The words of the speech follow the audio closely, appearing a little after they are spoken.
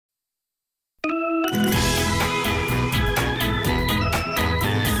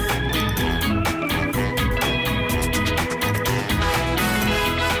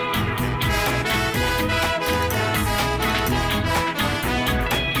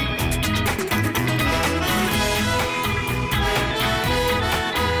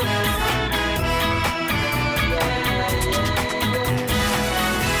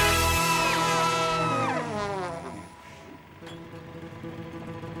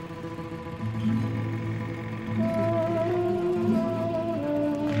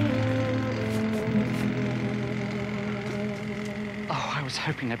I was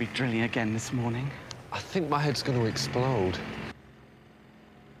hoping they'd be drilling again this morning. I think my head's going to explode.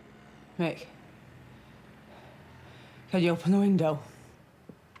 Mick, can you open the window?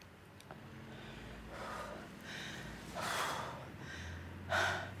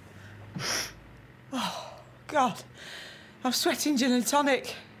 Oh, God. I'm sweating gin and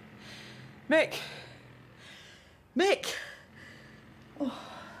tonic. Mick. Mick. Oh.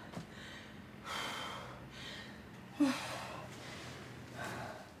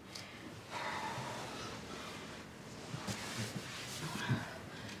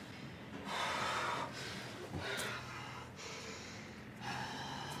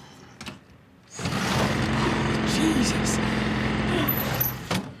 Jesus.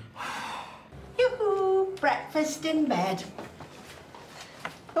 Yoo-hoo! Breakfast in bed.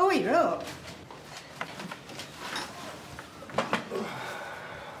 Oh, you're up.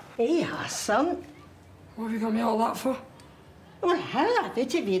 Here you are, son. What have you got me all that for? Well, hell have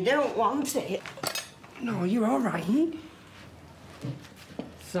it if you don't want it. No, you're all right.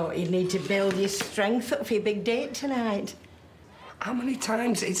 Thought you'd need to build your strength up for your big date tonight. How many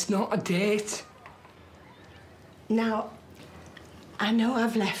times? It's not a date. Now, I know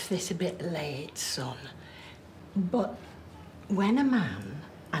I've left this a bit late, son, but when a man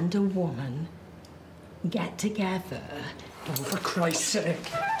and a woman get together... Oh, for Christ's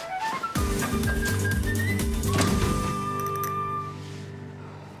sake.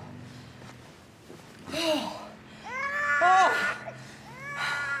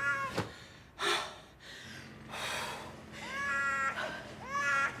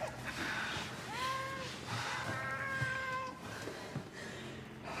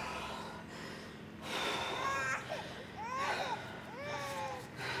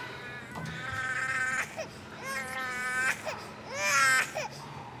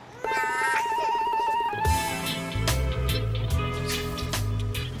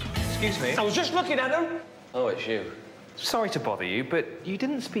 Excuse me? I was just looking at him. Oh, it's you. Sorry to bother you, but you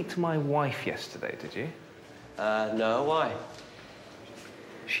didn't speak to my wife yesterday, did you? No, why?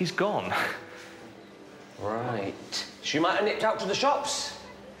 She's gone. Right. She might have nipped out to the shops.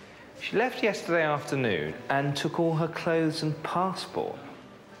 She left yesterday afternoon and took all her clothes and passport.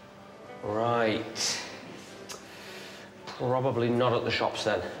 Right. Probably not at the shops,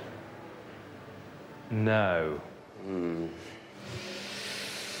 then. No.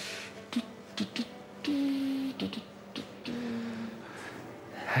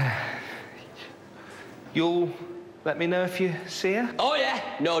 You'll let me know if you see her? Oh, yeah.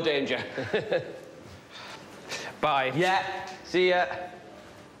 No danger. Bye. Yeah. See ya.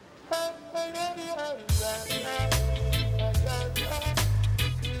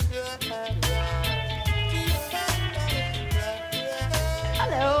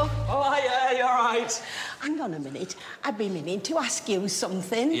 Hello. Oh, hiya, you all right? Hang on a minute. I've been meaning to ask you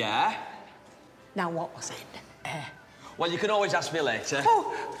something. Yeah? Now, what was it? Well, you can always ask me later.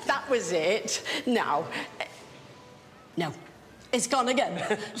 Oh, that was it. Now, no, it's gone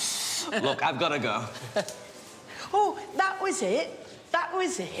again. Look, I've got to go. Oh, that was it. That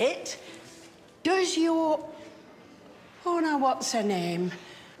was it. Does your... Oh, now, what's her name?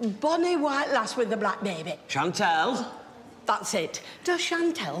 Bonny white lass with the black baby. Chantel? That's it. Does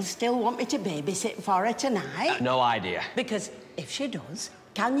Chantel still want me to babysit for her tonight? No idea. Because if she does,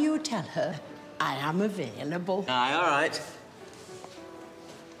 can you tell her I am available? Aye, all right.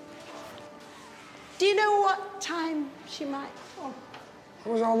 Do you know what time she might... Oh.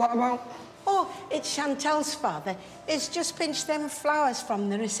 What was all that about? Oh, it's Chantel's father. He's just pinched them flowers from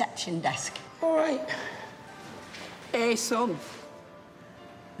the reception desk. All right. Hey, son.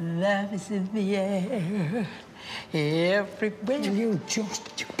 Love is in the air. Everywhere. You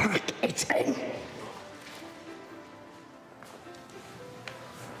just pack it in.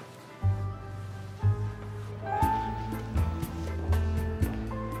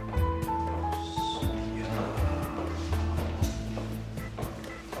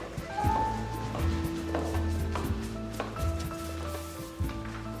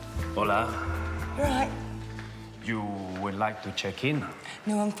 Hola. Right. You would like to check in?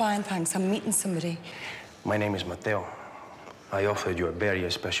 No, I'm fine, thanks. I'm meeting somebody. My name is Matteo. I offered you a very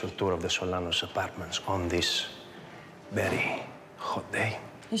special tour of the Solanos' apartments on this very hot day.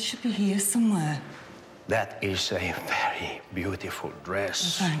 You should be here somewhere. That is a very beautiful dress.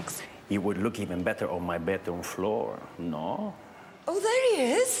 Oh, thanks. It would look even better on my bedroom floor, no? Oh, there he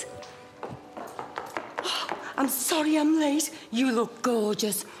is. Oh, I'm sorry I'm late. You look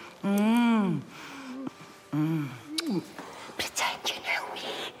gorgeous. Pretend you know me.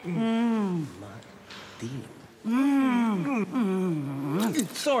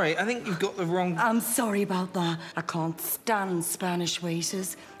 Sorry, I think you've got the wrong... I'm sorry about that. I can't stand Spanish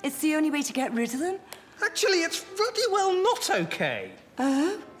waiters. It's the only way to get rid of them. Actually, it's bloody well not okay.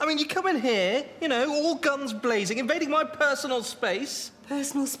 Oh? I mean, you come in here, you know, all guns blazing, invading my personal space.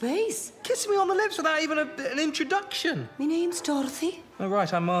 Personal space? Kissing me on the lips without even an introduction. My name's Dorothy. Oh,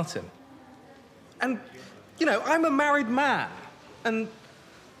 right, I'm Martin. And, you know, I'm a married man. And,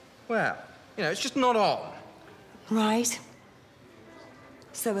 well, you know, it's just not on. Right.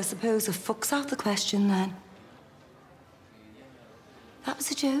 So I suppose a fuck's out the question, then. That was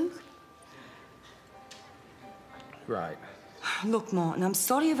a joke. Right. Look, Martin, I'm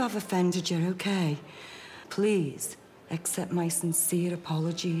sorry if I've offended you, OK? Please, accept my sincere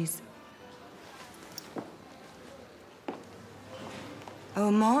apologies.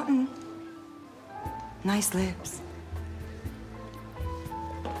 Oh, Martin. Nice lips.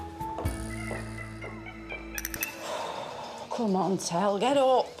 Come on, Tell, get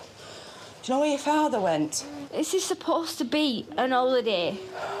up. Do you know where your father went? Is this supposed to be an holiday?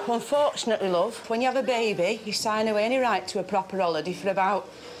 Well, unfortunately, love, when you have a baby, you sign away any right to a proper holiday for about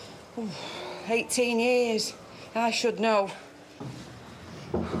 18 years. I should know.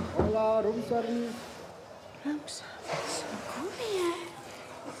 Hola, room service. Room service? Come here.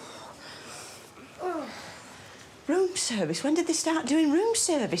 Oh. Room service? When did they start doing room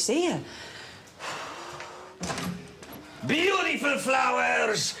service here? Beautiful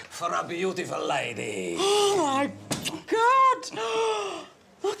flowers for a beautiful lady. Oh, my God!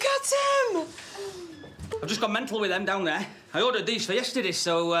 Look at him! I've just got mental with them down there. I ordered these for yesterday,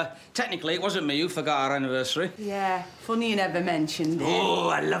 so technically it wasn't me who forgot our anniversary. Yeah, funny you never mentioned it. Oh,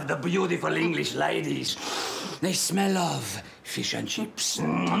 I love the beautiful English ladies. They smell of fish and chips.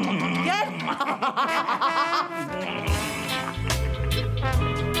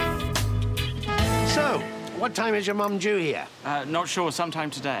 So, what time is your mum due here? Not sure, sometime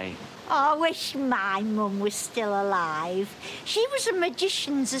today. Oh, I wish my mum was still alive. She was a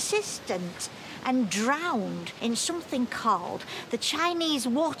magician's assistant and drowned in something called the Chinese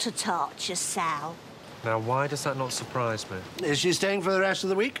water torture cell. Now, why does that not surprise me? Is she staying for the rest of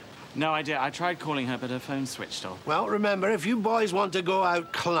the week? No idea. I tried calling her, but her phone switched off. Well, remember, if you boys want to go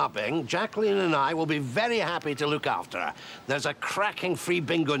out clubbing, Jacqueline and I will be very happy to look after her. There's a cracking free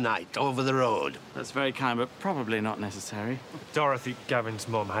bingo night over the road. That's very kind, but probably not necessary. Dorothy, Gavin's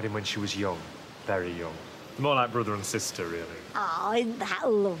mum, had him when she was young. Very young. More like brother and sister, really. Oh, isn't that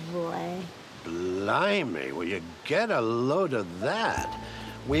lovely? Blimey, will you get a load of that?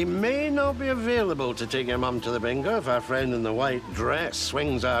 We may not be available to take your mum to the bingo if our friend in the white dress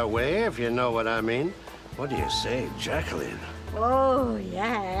swings our way, if you know what I mean. What do you say, Jacqueline? Oh,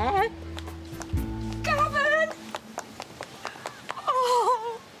 yeah. Gavin!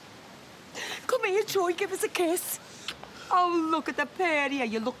 Oh! Come here, Troy, give us a kiss. Oh, look at the pair here.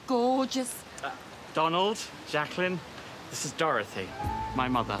 You look gorgeous. Donald, Jacqueline, this is Dorothy, my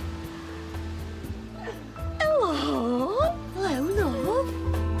mother. Hello. Hello, love.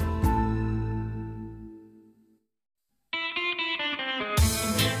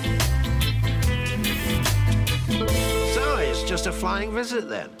 So, it's just a flying visit,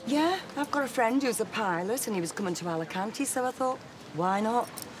 then? Yeah, I've got a friend who's a pilot and he was coming to Alicante, so I thought, why not?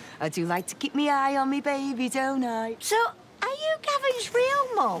 I do like to keep my eye on me baby, don't I? So, are you Gavin's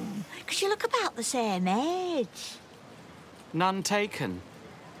real mum? Because you look about the same age. None taken.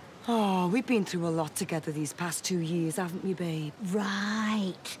 Oh, we've been through a lot together these past 2 years, haven't we, babe?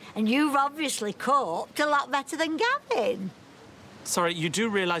 Right. And you've obviously coped a lot better than Gavin. Sorry, you do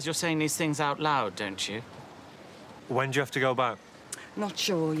realise you're saying these things out loud, don't you? When do you have to go back? Not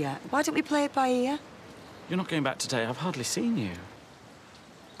sure yet. Why don't we play it by ear? You're not going back today. I've hardly seen you.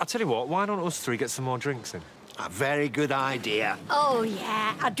 I'll tell you what, why don't us three get some more drinks in? A very good idea. Oh,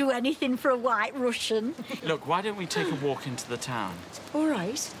 yeah. I'd do anything for a white Russian. Look, why don't we take a walk into the town? All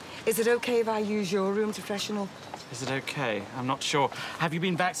right. Is it OK if I use your room to freshen up? Is it OK? I'm not sure. Have you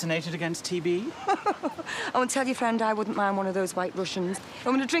been vaccinated against TB? I want to tell your friend I wouldn't mind one of those white Russians.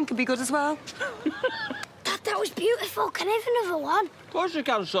 And when a drink would be good as well. That was beautiful. Can I have another one? Of course you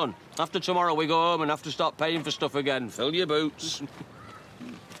can, son. After tomorrow, we go home and have to start paying for stuff again. Fill your boots.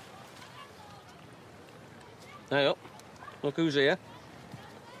 Hey up. Look who's here.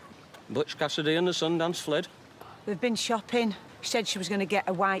 Butch Cassidy and the Sundance Fled. We've been shopping. She said she was going to get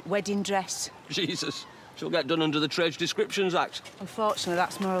a white wedding dress. Jesus. She'll get done under the Trade Descriptions Act. Unfortunately,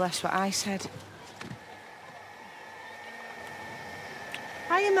 that's more or less what I said.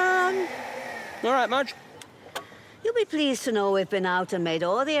 Hiya, Mum. All right, Madge. You'll be pleased to know we've been out and made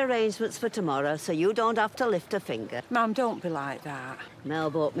all the arrangements for tomorrow, so you don't have to lift a finger. Mum, don't be like that. Mel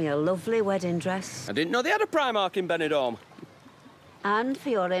bought me a lovely wedding dress. I didn't know they had a Primark in Benidorm. And for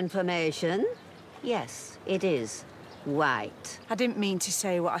your information, yes, it is white. I didn't mean to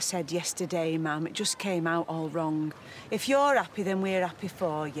say what I said yesterday, Mum. It just came out all wrong. If you're happy, then we're happy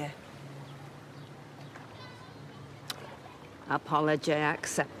for you. Apology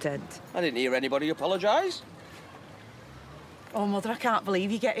accepted. I didn't hear anybody apologise. Oh, Mother, I can't believe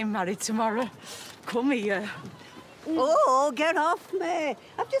you're getting married tomorrow. Come here. Oh, get off me.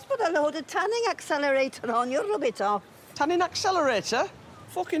 I've just put a load of tanning accelerator on you. Rub it off. Tanning accelerator?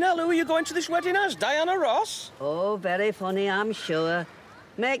 Fucking hell, who are you going to this wedding as? Diana Ross? Oh, very funny, I'm sure.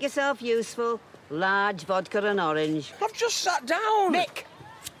 Make yourself useful. Large vodka and orange. I've just sat down. Mick!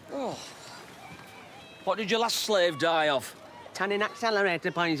 Oh. What did your last slave die of? Tanning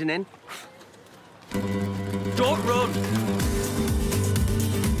accelerator poisoning. Don't run!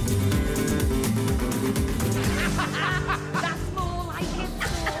 That's more like it.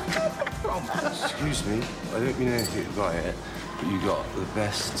 Excuse me, I don't mean anything by it, but you got the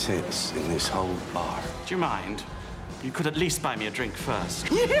best tits in this whole bar. Do you mind? You could at least buy me a drink first.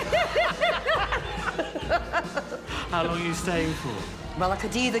 How long are you staying for? Well, I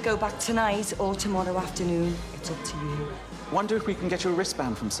could either go back tonight or tomorrow afternoon. It's up to you. Wonder if we can get you a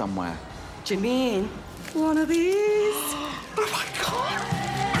wristband from somewhere. Do you mean one of these? Oh, my God!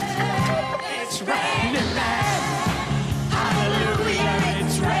 It's raining men. Hallelujah,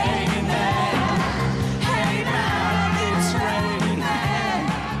 it's raining men. Hey, man, it's raining men.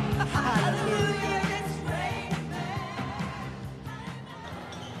 Hallelujah, it's raining men.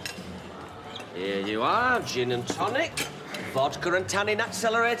 Here you are, gin and tonic, vodka and tanning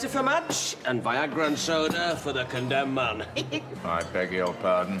accelerator for Madge, and Viagra and soda for the condemned man. I beg your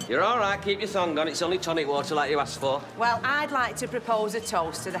pardon. You're all right, keep your thong on. It's only tonic water like you asked for. Well, I'd like to propose a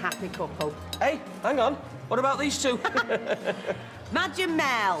toast to the happy couple. Hey, hang on. What about these two? Madge and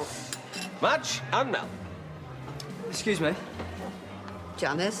Mel. Madge and Mel. Excuse me.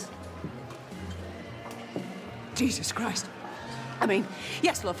 Janice? Jesus Christ. I mean,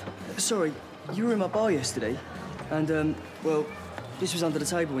 yes, love. Sorry, you were in my bar yesterday, and, well, this was under the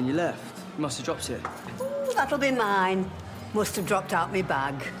table when you left. You must have dropped it. Ooh, that'll be mine. Must have dropped out my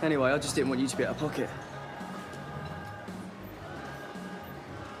bag. Anyway, I just didn't want you to be out of pocket.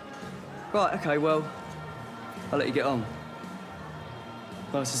 Right, OK, well, I'll let you get on.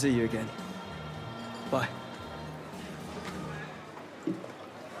 Nice to see you again. Bye.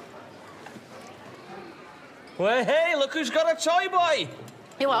 Well, hey, look who's got a toy boy.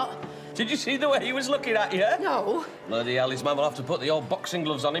 You what? Did you see the way he was looking at you? No. Bloody hell, his mum will have to put the old boxing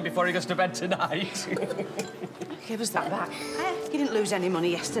gloves on him before he goes to bed tonight. Give us that back. You didn't lose any money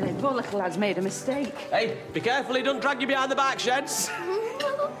yesterday. Poor little lad's made a mistake. Hey, be careful he don't drag you behind the back sheds.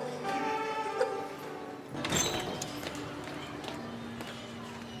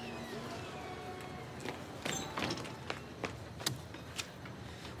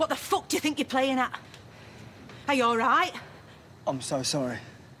 What the fuck do you think you're playing at? Are you all right? I'm so sorry.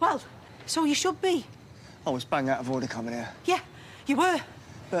 Well, so you should be. I was bang out of order coming here. Yeah, you were.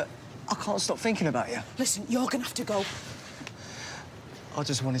 But I can't stop thinking about you. Listen, you're gonna have to go. I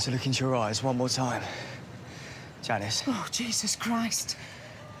just wanted to look into your eyes one more time. Janice. Oh, Jesus Christ.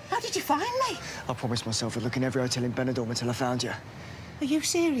 How did you find me? I promised myself I'd look in every hotel in Benidorm until I found you. Are you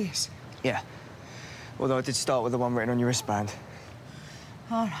serious? Yeah. Although I did start with the one written on your wristband.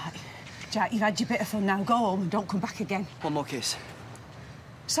 All right. Jack, you've had your bit of fun now. Go home and don't come back again. One more kiss.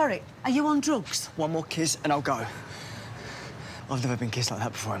 Sorry, are you on drugs? One more kiss and I'll go. I've never been kissed like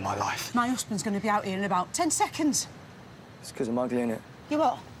that before in my life. My husband's going to be out here in about 10 seconds. It's because I'm ugly, innit? You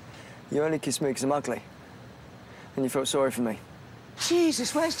what? You only kissed me because I'm ugly. And you felt sorry for me.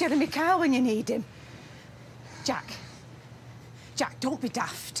 Jesus, where's Jeremy Kyle when you need him? Jack. Jack, don't be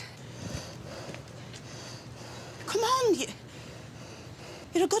daft. Come on,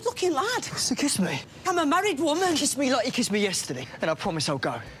 you're a good-looking lad. So kiss me. I'm a married woman. Kiss me like you kissed me yesterday, and I promise I'll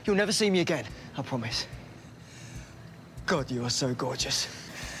go. You'll never see me again. I promise. God, you are so gorgeous.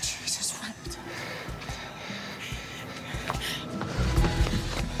 Jesus, what?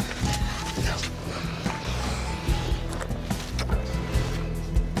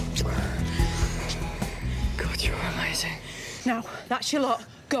 Now, that's your lot.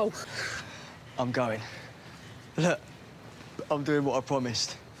 Go. I'm going. Look, I'm doing what I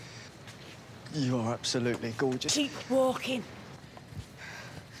promised. You are absolutely gorgeous. Keep walking.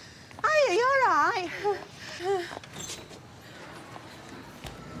 Hiya, you all right?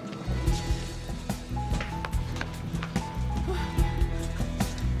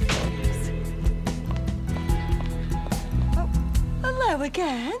 Hello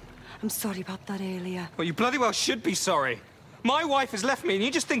again. I'm sorry about that earlier. Well, you bloody well should be sorry. My wife has left me and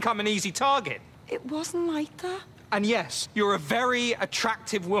you just think I'm an easy target. It wasn't like that. And yes, you're a very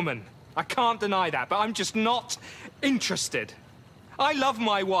attractive woman. I can't deny that, but I'm just not interested. I love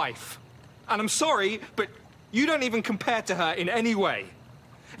my wife. And I'm sorry, but you don't even compare to her in any way.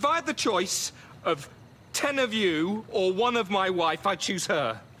 If I had the choice of 10 of you or one of my wife, I'd choose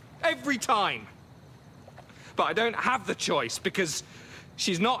her. Every time. But I don't have the choice because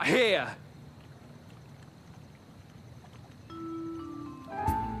she's not here.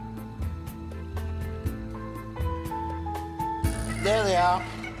 There they are.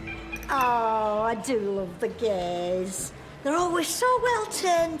 Oh, I do love the gays. They're always so well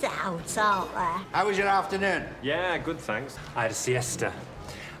turned out, aren't they? How was your afternoon? Yeah, good, thanks. I had a siesta,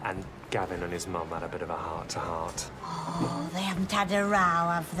 and Gavin and his mum had a bit of a heart-to-heart. Oh, they haven't had a row,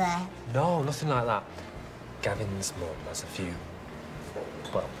 have they? No, nothing like that. Gavin's mum has a few,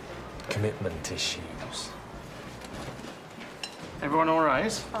 well, commitment issues. Everyone all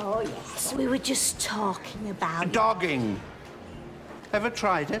right? Oh, yes. We were just talking about... Dogging. Ever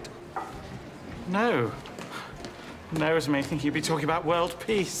tried it? No. No, it's me thinking you'd be talking about world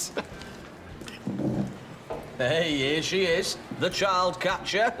peace. Hey, here she is, the child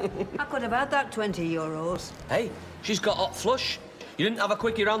catcher. I could have had that €20. Hey, she's got hot flush. You didn't have a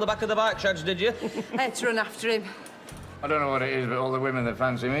quickie round the back of the bike sheds, did you? I had to run after him. I don't know what it is, but all the women that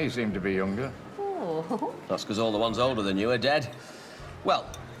fancy me seem to be younger. Oh. That's because all the ones older than you are dead. Well,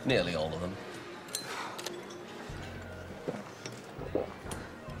 nearly all of them.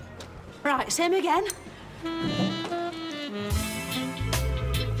 Right, same again.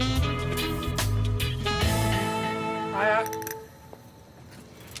 Hiya.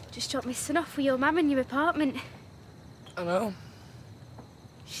 Just dropped my son off with your mum in your apartment. I know.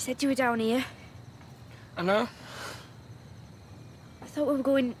 She said you were down here. I know. I thought we were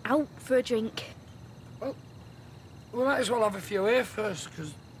going out for a drink. Well, we might as well have a few here first,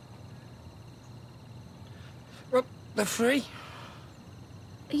 because... Well, they're free.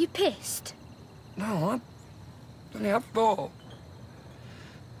 Are you pissed? No, I only have 4.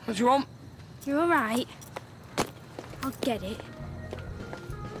 What do you want? You're all right. I'll get it.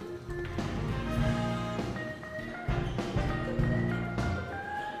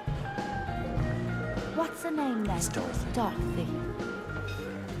 What's the name then? Dorothy.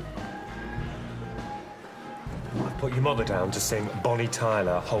 I put your mother down to sing Bonnie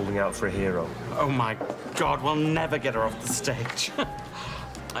Tyler, Holding Out for a Hero. Oh, my God, we'll never get her off the stage.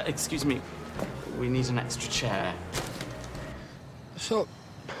 Excuse me, we need an extra chair. So,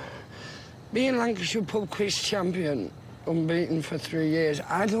 being Lancashire pub quiz champion, unbeaten for 3 years,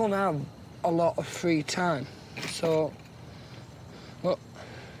 I don't have a lot of free time. So, look,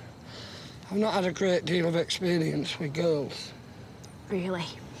 I've not had a great deal of experience with girls. Really?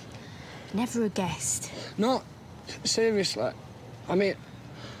 Never a guessed. No, seriously. I mean,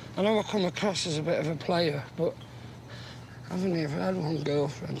 I know I come across as a bit of a player, but I haven't ever had one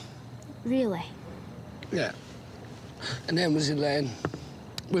girlfriend. Really? Yeah. Her name was Elaine.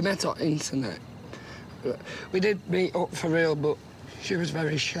 We met on internet. We did meet up for real, but she was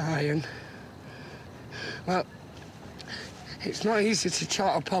very shy and... Well, it's not easy to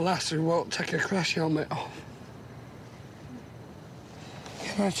chat up a lass who won't take a crash helmet off.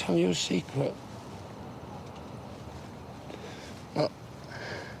 Can I tell you a secret? Well,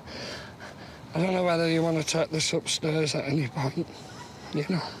 I don't know whether you want to take this upstairs at any point, you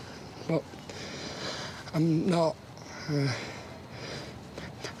know, but I'm not...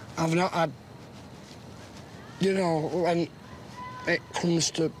 I've not had... You know, when it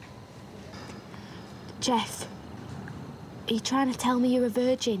comes to... Jeff, are you trying to tell me you're a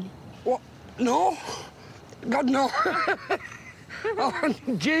virgin? What? No. God, no. Oh,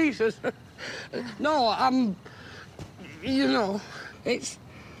 Jesus. No, I'm... You know, it's...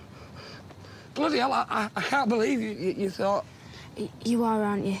 Bloody hell, I can't believe you thought... You are,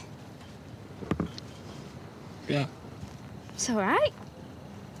 aren't you? Yeah. It's all right.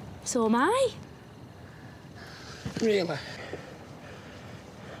 So am I. Really?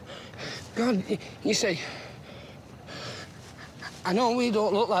 God, you see, I know we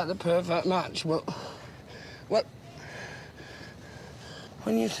don't look like the perfect match, but... Well,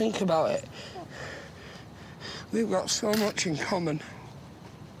 when you think about it, We've got so much in common.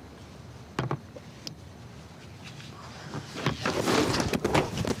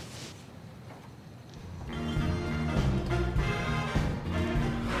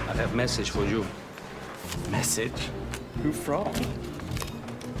 I have message for you. Message? Who from?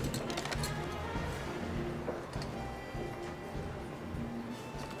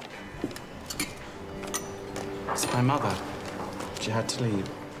 It's my mother. She had to leave.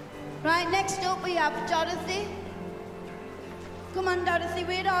 Right, next up we have Dorothy. Come on, Dorothy,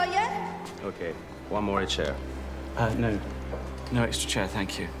 where are you? Okay, one more chair. No. No extra chair,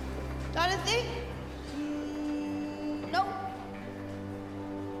 thank you. Dorothy? No.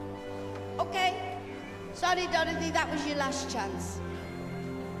 Okay. Sorry, Dorothy, that was your last chance.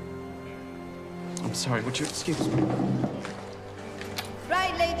 I'm sorry, would you excuse me?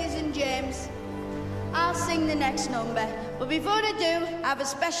 Right, ladies and James, I'll sing the next number. But before I do, I have a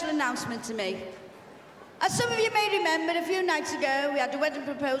special announcement to make. As some of you may remember, a few nights ago, we had a wedding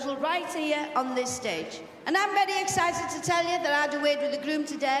proposal right here on this stage. And I'm very excited to tell you that I had a word with the groom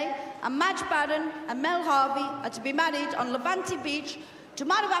today, and Madge Barron and Mel Harvey are to be married on Levante Beach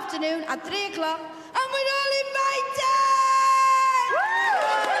tomorrow afternoon at 3 o'clock, and we're all invited!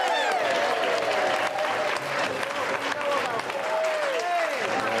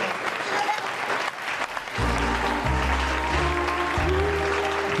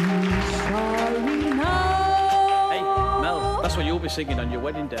 Hey, Mel, that's what you'll be singing on your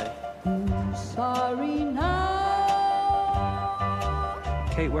wedding day. Sorry now.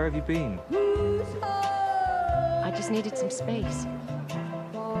 Kate, where have you been? I just needed some space.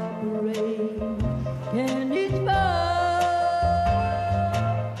 And it's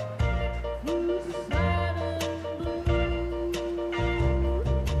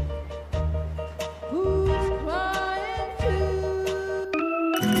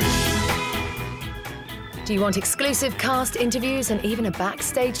Do you want exclusive cast interviews and even a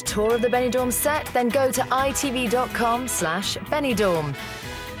backstage tour of the Benidorm set? Then go to itv.com/Benidorm.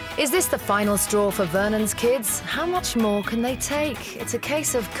 Is this the final straw for Vernon's kids? How much more can they take? It's a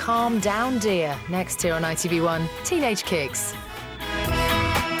case of calm down, dear. Next here on ITV1, Teenage Kicks.